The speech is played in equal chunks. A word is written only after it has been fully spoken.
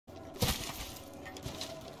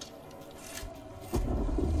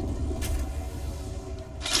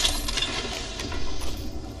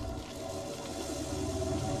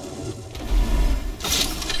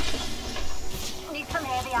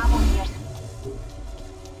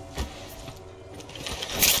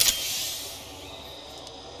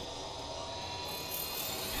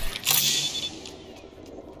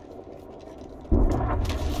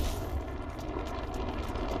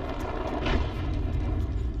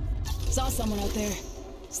Saw someone out there.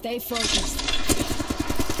 Stay focused.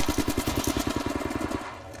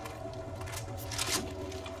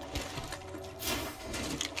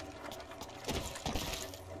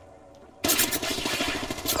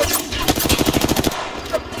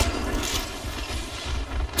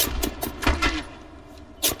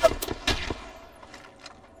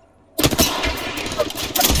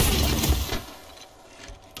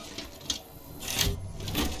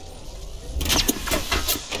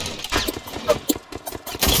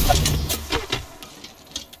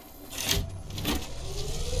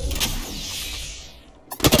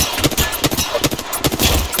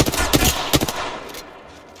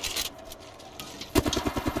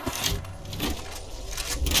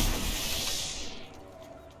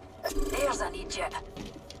 I need you.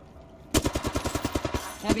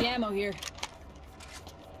 Heavy ammo here.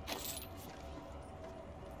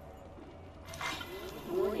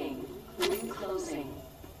 Warning. Ring closing.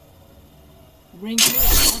 Ring clear.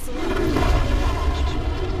 Pass along.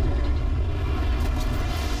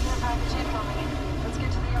 Package incoming. Let's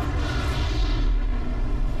get to the office.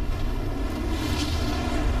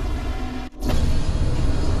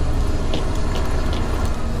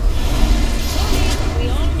 We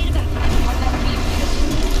all need that.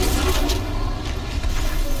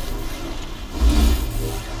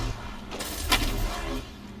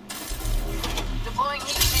 Deploying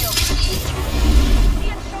heat shield.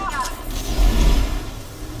 Being shot at.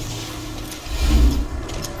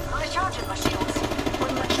 Recharging my shields.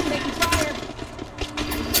 Wouldn't let you take fire.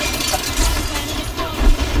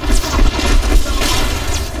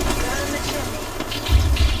 You're in the chimney.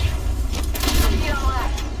 Get on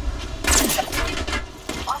left.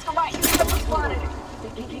 Oscar Mike, spotted.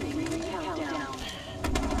 Countdown.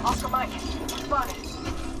 Oscar Mike, spotted.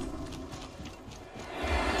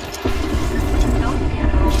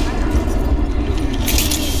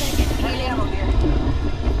 Heavy ammo here.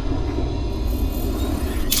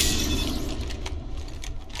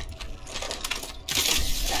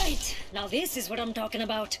 Right, now this is what I'm talking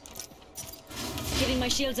about. Giving my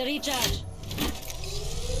shields a recharge.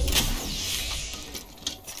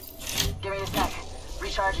 Give me a sec.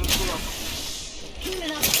 Recharging shield.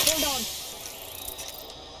 Healing up, hold on.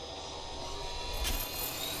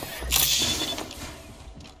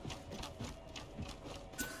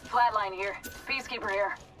 Flatline here. Peacekeeper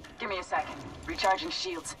here. Give me a second. Recharging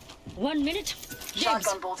shields. 1 minute.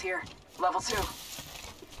 Shotgun bolt here. Level 2.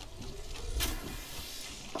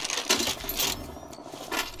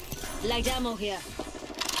 Light ammo here.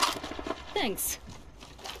 Thanks.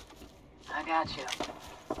 I got you.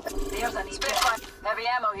 There's a Spitfire. Heavy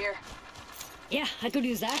ammo here. Yeah, I could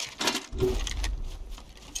use that.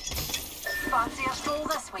 Fancy a stroll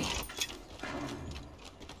this way.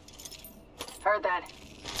 Heard that.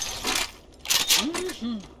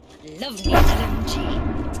 Love me, LMG.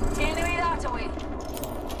 Enemy that away.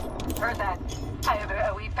 Heard that. How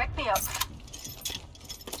about a wee pick-me-up?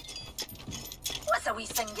 What's a wee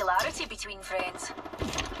singularity between friends?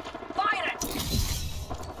 Fire it!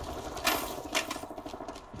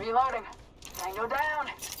 Reloading. Tango down.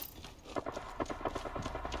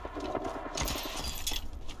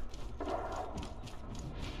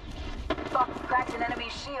 Fuck, cracked an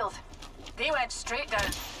enemy's shield. They went straight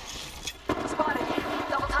down. Spotted.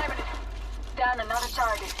 Double timing it. Down another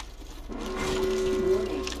target.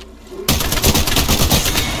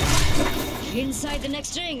 Inside the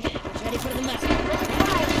next ring. Get ready for the map.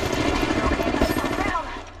 Down.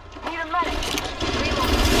 Need a medic.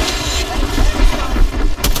 Reload.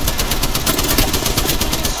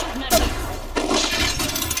 Shooting at me.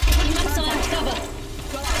 Putting up some armed cover.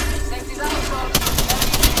 Safety's out, folks.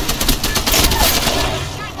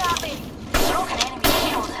 Shoot at me. Broken enemy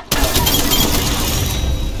shield.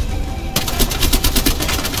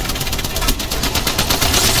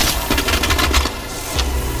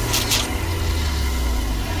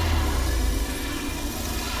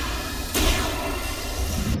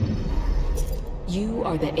 You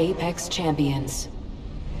are the Apex Champions.